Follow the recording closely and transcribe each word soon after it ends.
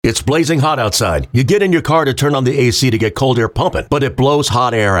It's blazing hot outside. You get in your car to turn on the AC to get cold air pumping, but it blows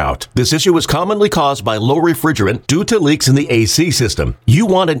hot air out. This issue is commonly caused by low refrigerant due to leaks in the AC system. You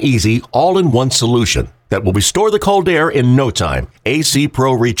want an easy, all-in-one solution that will restore the cold air in no time. AC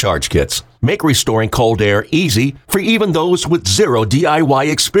Pro Recharge Kits make restoring cold air easy for even those with zero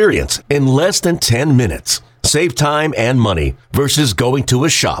DIY experience in less than 10 minutes. Save time and money versus going to a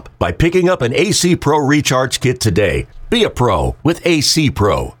shop by picking up an AC Pro Recharge Kit today. Be a pro with AC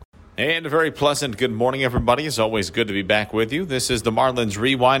Pro. And a very pleasant good morning, everybody. It's always good to be back with you. This is the Marlins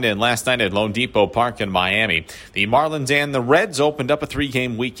Rewind, and last night at Lone Depot Park in Miami, the Marlins and the Reds opened up a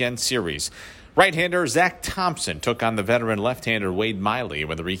 3-game weekend series. Right-hander Zach Thompson took on the veteran left-hander Wade Miley.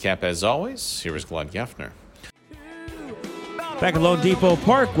 With a recap, as always, here is Glenn Geffner. Back at Lone Depot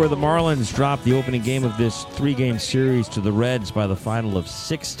Park, where the Marlins dropped the opening game of this 3-game series to the Reds by the final of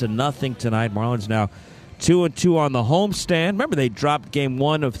 6-0 tonight. Marlins now 2-2 on the homestand. Remember, they dropped game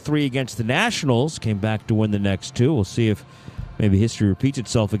 1 of 3 against the Nationals, came back to win the next 2. We'll see if maybe history repeats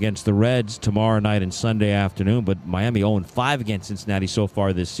itself against the Reds tomorrow night and Sunday afternoon. But Miami 0-5 against Cincinnati so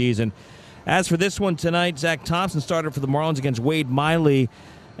far this season. As for this one tonight, Zach Thompson started for the Marlins against Wade Miley.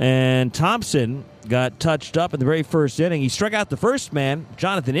 And Thompson got touched up in the very first inning. He struck out the first man,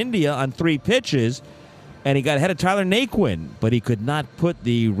 Jonathan India, on 3 pitches. And he got ahead of Tyler Naquin, but he could not put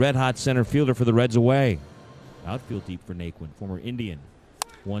the red-hot center fielder for the Reds away. Outfield deep for Naquin, former Indian.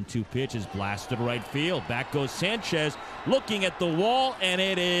 1-2 pitches, blasted to right field. Back goes Sanchez, looking at the wall, and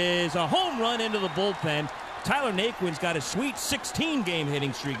it is a home run into the bullpen. Tyler Naquin's got a sweet 16-game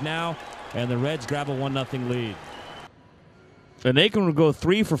hitting streak now, and the Reds grab a 1-0 lead. And Naquin will go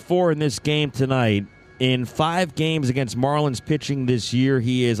 3 for 4 in this game tonight. In 5 games against Marlins pitching this year,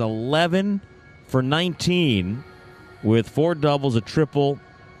 he is 11 for 19 with 4 doubles, a triple,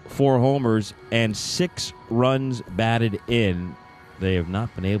 4 homers, and 6 runs batted in. They have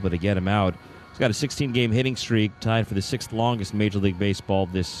not been able to get him out. He's got a 16-game hitting streak, tied for the 6th longest in Major League Baseball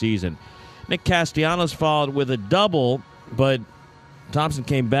this season. Nick Castellanos followed with a double, but Thompson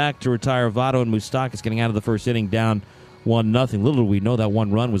came back to retire Votto and Moustakas, getting out of the first inning down 1-0. Little do we know that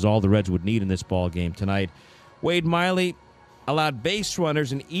 1 run was all the Reds would need in this ball game tonight. Wade Miley allowed base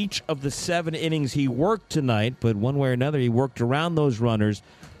runners in each of the 7 innings he worked tonight, but one way or another he worked around those runners,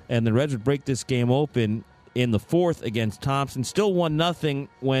 and the Reds would break this game open in the 4th against Thompson. Still 1-0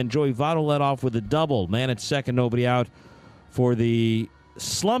 when Joey Votto led off with a double. Man at second, nobody out for the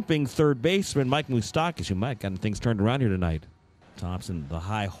slumping third baseman Mike Moustakas, who might have gotten things turned around here tonight. Thompson, the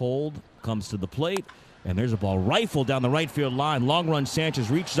high hold, comes to the plate, and there's a ball rifled down the right field line. Long run,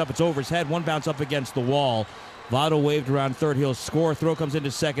 Sanchez reaches up, it's over his head, 1 bounce up against the wall. Votto waved around third, he'll score. Throw comes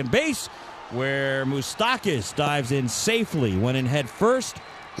into second base, where Moustakas dives in safely, went in head first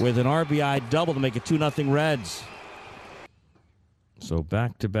with an RBI double to make it 2-0 Reds. So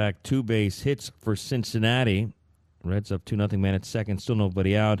back-to-back 2-base hits for Cincinnati. Reds up 2-0, man at second, still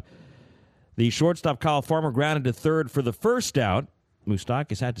nobody out. The shortstop Kyle Farmer grounded to third for the first out.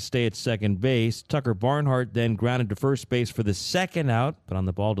 Moustakas had to stay at second base. Tucker Barnhart then grounded to first base for the second out, but on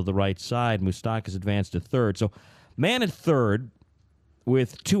the ball to the right side, Moustakas advanced to third. So man at third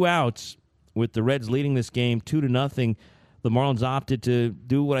with 2 outs, with the Reds leading this game 2-0. The Marlins opted to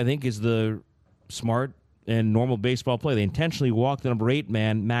do what I think is the smart and normal baseball play. They intentionally walked the number 8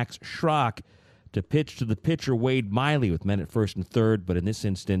 man, Max Schrock, to pitch to the pitcher Wade Miley with men at first and third, but in this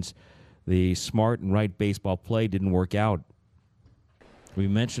instance, the smart and right baseball play didn't work out. We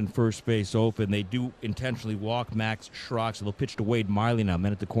mentioned first base open. They do intentionally walk Max Schrock, so they'll pitch to Wade Miley now.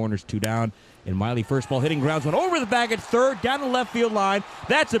 Men at the corners, 2 down. And Miley, first ball hitting grounds, went over the bag at third, down the left field line.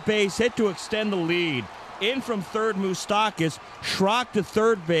 That's a base hit to extend the lead. In from third, Moustakas. Schrock to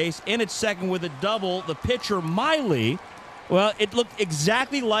third base. In at second with a double. The pitcher, Miley. Well, it looked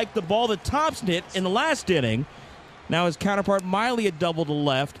exactly like the ball that Thompson hit in the last inning. Now his counterpart, Miley, a double to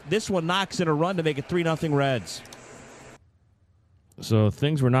left. This one knocks in a run to make it 3-0 Reds. So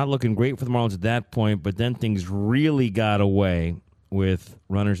things were not looking great for the Marlins at that point, but then things really got away with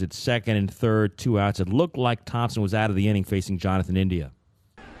runners at second and third, 2 outs. It looked like Thompson was out of the inning facing Jonathan India.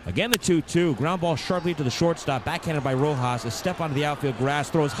 Again, the 2-2. Ground ball sharply to the shortstop. Backhanded by Rojas. A step onto the outfield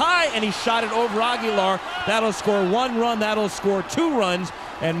grass. Throws high, and he shot it over Aguilar. That'll score 1 run. That'll score 2 runs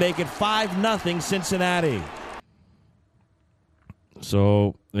and make it 5-0 Cincinnati.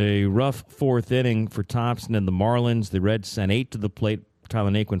 So a rough 4th inning for Thompson and the Marlins. The Reds sent 8 to the plate. Tyler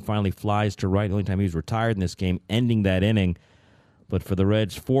Naquin finally flies to right. The only time he was retired in this game, ending that inning. But for the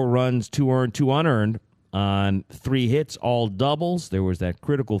Reds, 4 runs, 2 earned, 2 unearned on 3 hits, all doubles. There was that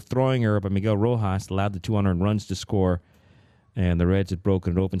critical throwing error by Miguel Rojas that allowed the 2 unearned runs to score. And the Reds had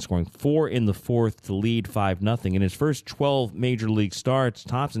broken it open, scoring 4 in the fourth to lead 5-0. In his first 12 Major League starts,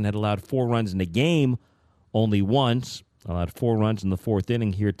 Thompson had allowed 4 runs in a game only once. Allowed 4 runs in the fourth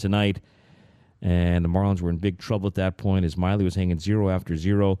inning here tonight. And the Marlins were in big trouble at that point as Miley was hanging 0 after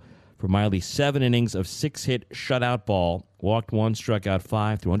 0. For Miley, 7 innings of 6-hit shutout ball. Walked 1, struck out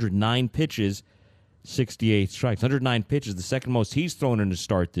 5 through 109 pitches, 68 strikes. 109 pitches, the second most he's thrown in a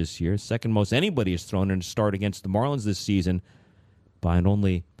start this year. Second most anybody has thrown in a start against the Marlins this season, behind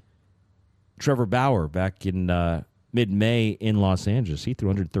only Trevor Bauer back in mid-May in Los Angeles. He threw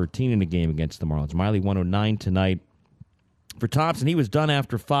 113 in a game against the Marlins. Miley 109 tonight. For Thompson, he was done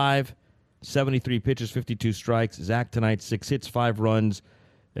after 5, 73 pitches, 52 strikes. Zach tonight, 6 hits, 5 runs,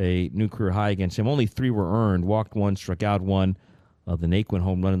 a new career high against him. Only 3 were earned. Walked 1, struck out 1. The Naquin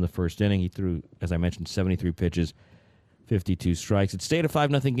home run in the first inning. He threw, as I mentioned, 73 pitches, 52 strikes. It stayed a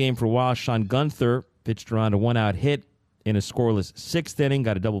 5-0 game for a while. Sean Gunther pitched around a 1-out hit in a scoreless 6th inning.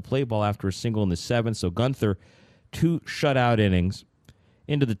 Got a double play ball after a single in the 7th. So Gunther, 2 shutout innings.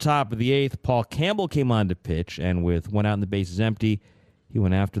 Into the top of the 8th, Paul Campbell came on to pitch, and with 1 out and the bases empty, he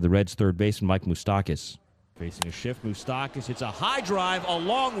went after the Reds' third baseman, Mike Moustakas. Facing a shift, Moustakas hits a high drive a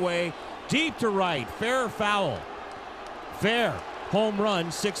long way, deep to right. Fair or foul? Fair. Home run,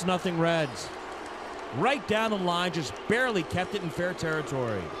 6-0 Reds. Right down the line, just barely kept it in fair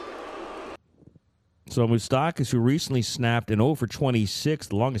territory. So Moustakas, who recently snapped an 0 for 26,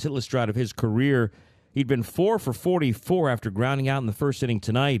 the longest hitless drought of his career. He'd been 4 for 44 after grounding out in the first inning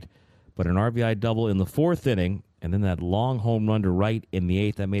tonight, but an RBI double in the 4th inning, and then that long home run to right in the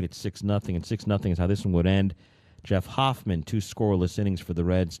 8th. That made it 6-0, and 6-0 is how this one would end. Jeff Hoffman, 2 scoreless innings for the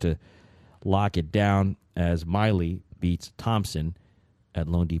Reds to lock it down as Miley beats Thompson at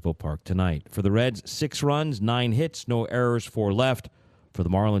Lone Depot Park tonight. For the Reds, 6 runs, 9 hits, no errors, 4 left. For the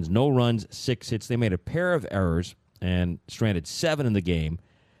Marlins, no runs, 6 hits. They made a pair of errors and stranded 7 in the game.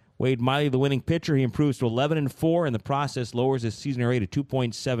 Wade Miley, the winning pitcher, he improves to 11-4. In the process, lowers his season ERA to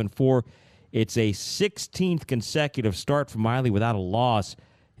 2.74. It's a 16th consecutive start for Miley without a loss.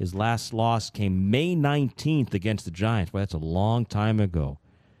 His last loss came May 19th against the Giants. Boy, that's a long time ago.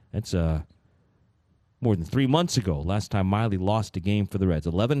 That's more than 3 months ago, last time Miley lost a game for the Reds.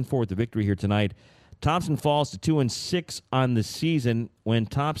 11-4 the victory here tonight. Thompson falls to 2-6 on the season. When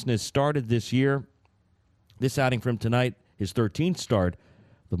Thompson has started this year, this outing from tonight, his 13th start,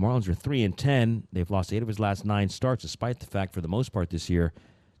 the Marlins are 3-10. They've lost 8 of his last 9 starts, despite the fact, for the most part this year,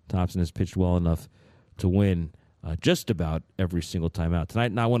 Thompson has pitched well enough to win just about every single time out.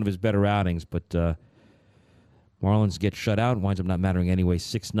 Tonight, not one of his better outings, but Marlins get shut out. Winds up not mattering anyway.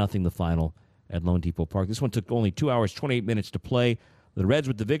 6-0 the final at Lone Depot Park. This one took only 2 hours, 28 minutes to play. The Reds,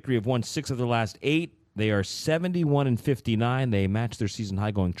 with the victory, have won 6 of their last 8. They are 71-59. They matched their season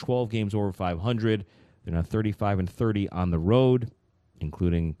high, going 12 games over 500. They're now 35-30 on the road,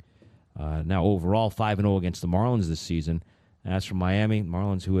 including now overall 5-0 against the Marlins this season. As for Miami,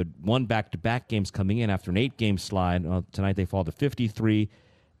 Marlins, who had won back-to-back games coming in after an 8-game slide, tonight they fall to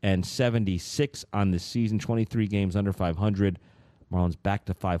 53-76 on the season, 23 games under 500. Marlins back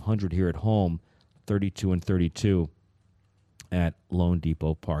to 500 here at home, 32-32 at Lone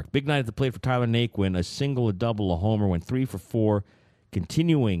Depot Park. Big night at the plate for Tyler Naquin. A single, a double, a homer, went 3 for 4,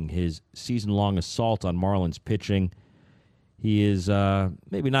 continuing his season-long assault on Marlins pitching. He is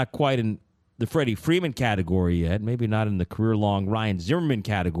maybe not quite in the Freddie Freeman category yet, maybe not in the career-long Ryan Zimmerman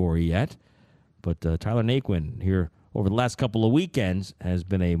category yet, but Tyler Naquin here over the last couple of weekends has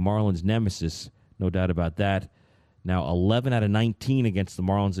been a Marlins nemesis, no doubt about that. Now 11 out of 19 against the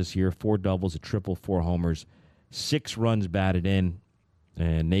Marlins this year, 4 doubles, a triple, 4 homers, 6 runs batted in,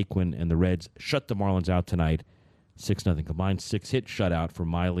 and Naquin and the Reds shut the Marlins out tonight, 6-0. Combined 6-hit shutout for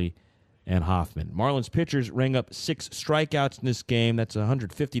Miley and Hoffman. Marlins pitchers rang up 6 strikeouts in this game. That's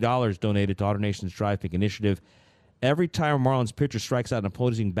 $150 donated to AutoNation's Drive Pick Initiative. Every time a Marlins pitcher strikes out an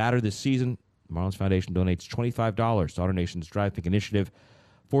opposing batter this season, the Marlins Foundation donates $25 to AutoNation's Drive Pick Initiative.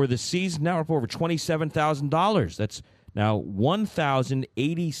 For the season, now we're up over $27,000. That's now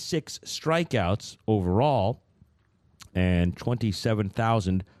 1,086 strikeouts overall and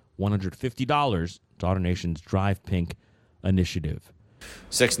 $27,150 to AutoNation's Drive Pink Initiative.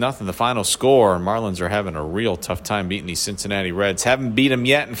 6-0 the final score. Marlins are having a real tough time beating these Cincinnati Reds. Haven't beat them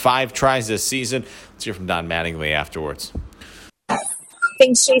yet in 5 tries this season. Let's hear from Don Mattingly afterwards.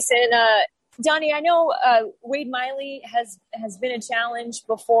 Thanks, Jason. Donnie, I know Wade Miley has been a challenge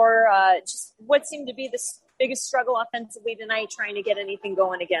before. Just what seemed to be the biggest struggle offensively tonight, trying to get anything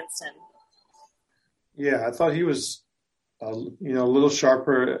going against him? Yeah, I thought he was, a little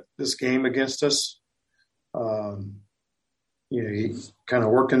sharper this game against us. He kind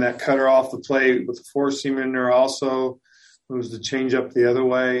of working that cutter off the plate with the four-seamer in there also. moves the changeup the other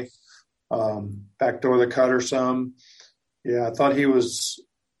way, backdoor the cutter some. Yeah, I thought he was,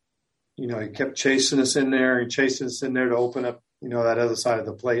 he kept chasing us in there and chasing us in there to open up, that other side of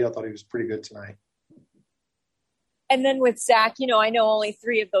the plate. I thought he was pretty good tonight. And then with Zach, I know only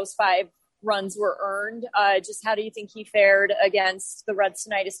 3 of those 5 runs were earned. Just how do you think he fared against the Reds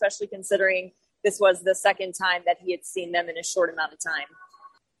tonight, especially considering this was the second time that he had seen them in a short amount of time?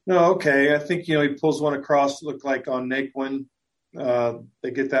 No, okay. I think, he pulls one across, looked like on Naquin.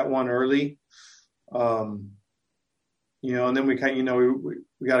 They get that one early. And then we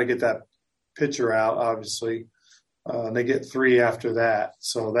we got to get that pitcher out, obviously. And they get 3 after that.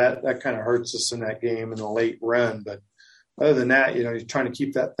 So that kind of hurts us in that game in the late run. But other than that, you're trying to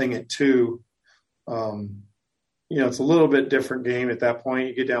keep that thing at 2. It's a little bit different game at that point.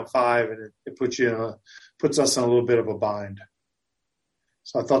 You get down 5 and it puts us in a little bit of a bind.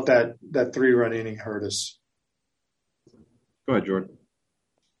 So I thought that 3-run inning hurt us. Go ahead, Jordan.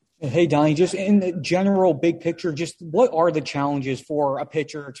 Hey, Donnie, just in the general big picture, just what are the challenges for a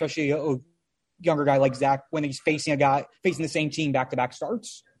pitcher, especially a younger guy like Zach, when he's facing the same team back-to-back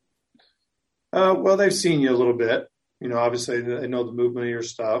starts? Well, they've seen you a little bit. Obviously they know the movement of your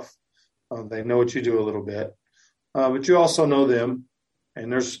stuff. They know what you do a little bit. But you also know them.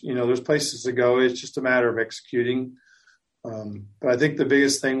 And there's places to go. It's just a matter of executing. But I think the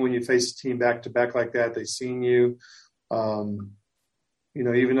biggest thing when you face a team back-to-back like that, they've seen you.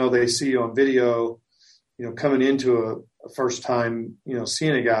 Even though they see you on video, coming into a first time,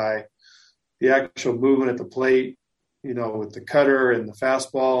 seeing a guy, the actual movement at the plate, with the cutter and the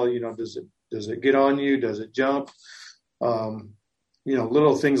fastball, does it get on you? Does it jump?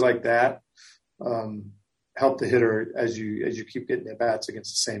 Little things like that help the hitter as you keep getting at bats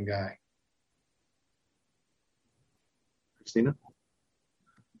against the same guy. Christina?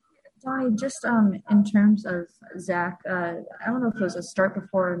 Donnie, just in terms of Zach, I don't know if it was a start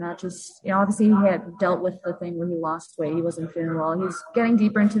before or not. Just obviously he had dealt with the thing where he lost weight, he wasn't feeling well. He's getting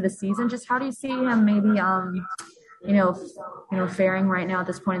deeper into the season. Just how do you see him maybe, faring right now at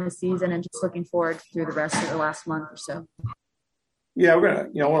this point in the season, and just looking forward through the rest of the last month or so? Yeah, we're gonna,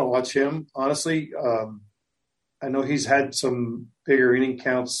 I want to watch him honestly. I know he's had some bigger inning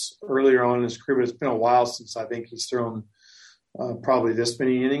counts earlier on in his career, but it's been a while since I think he's thrown probably this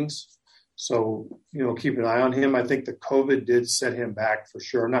many innings. So, keep an eye on him. I think the COVID did set him back for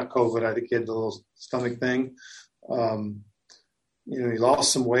sure. Not COVID. I think he had the little stomach thing. He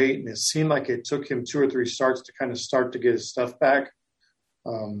lost some weight, and it seemed like it took him 2 or 3 starts to kind of start to get his stuff back.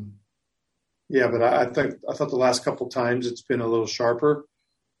 But I thought the last couple of times it's been a little sharper.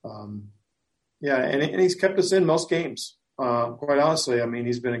 And he's kept us in most games. Quite honestly, I mean,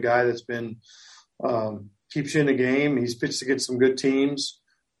 he's been a guy that's been keeps you in the game. He's pitched against some good teams.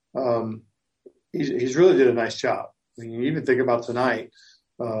 He's really did a nice job. I mean, you even think about tonight.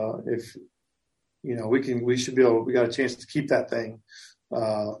 If we should be able. We got a chance to keep that thing.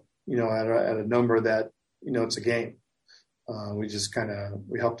 At a number that it's a game. We just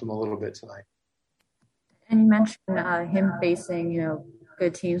we helped him a little bit tonight. And you mentioned him facing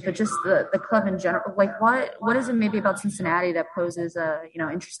good teams, but just the club in general. Like what is it maybe about Cincinnati that poses a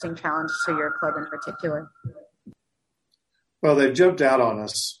interesting challenge to your club in particular? Well, they've jumped out on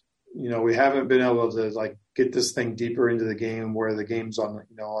us. We haven't been able to get this thing deeper into the game where the game's on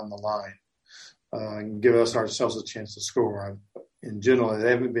the line and give ourselves a chance to score. In general, they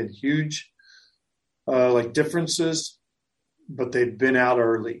haven't been huge differences, but they've been out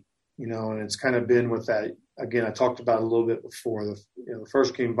early. And it's kind of been with that. Again, I talked about it a little bit before. The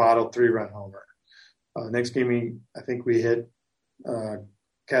first game, Votto 3-run homer. Next game, I think we hit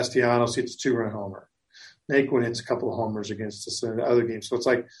Castellanos hits a 2-run homer. Naquin hits a couple of homers against us in the other games. So it's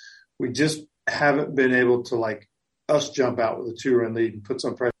we just haven't been able to us jump out with a 2-run lead and put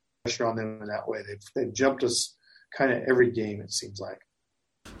some pressure on them in that way. They've jumped us kind of every game, it seems like.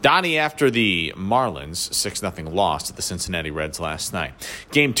 Donnie, after the Marlins 6-0 loss to the Cincinnati Reds last night.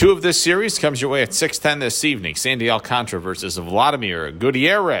 Game 2 of this series comes your way at 6:10 this evening. Sandy Alcantara versus Vladimir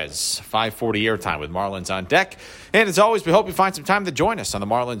Gutierrez. 5:40 airtime with Marlins on deck. And as always, we hope you find some time to join us on the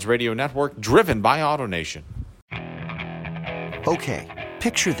Marlins Radio Network, driven by AutoNation. Okay,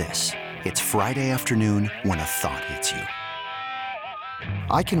 picture this. It's Friday afternoon when a thought hits you.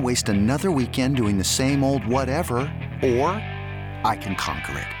 I can waste another weekend doing the same old whatever, or I can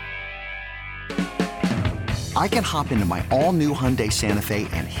conquer it. I can hop into my all-new Hyundai Santa Fe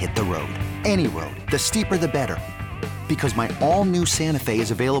and hit the road. Any road. The steeper, the better. Because my all-new Santa Fe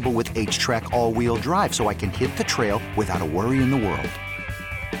is available with H-Track all-wheel drive, so I can hit the trail without a worry in the world.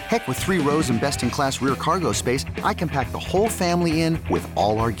 Heck, with 3 rows and best-in-class rear cargo space, I can pack the whole family in with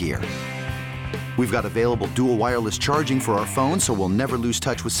all our gear. We've got available dual wireless charging for our phones, so we'll never lose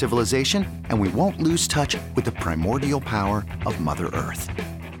touch with civilization, and we won't lose touch with the primordial power of Mother Earth.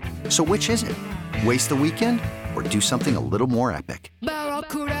 So which is it? Waste the weekend or do something a little more epic?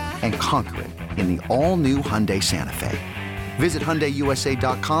 And conquer it in the all-new Hyundai Santa Fe. Visit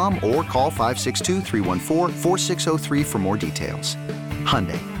HyundaiUSA.com or call 562-314-4603 for more details.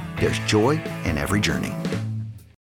 Hyundai, there's joy in every journey.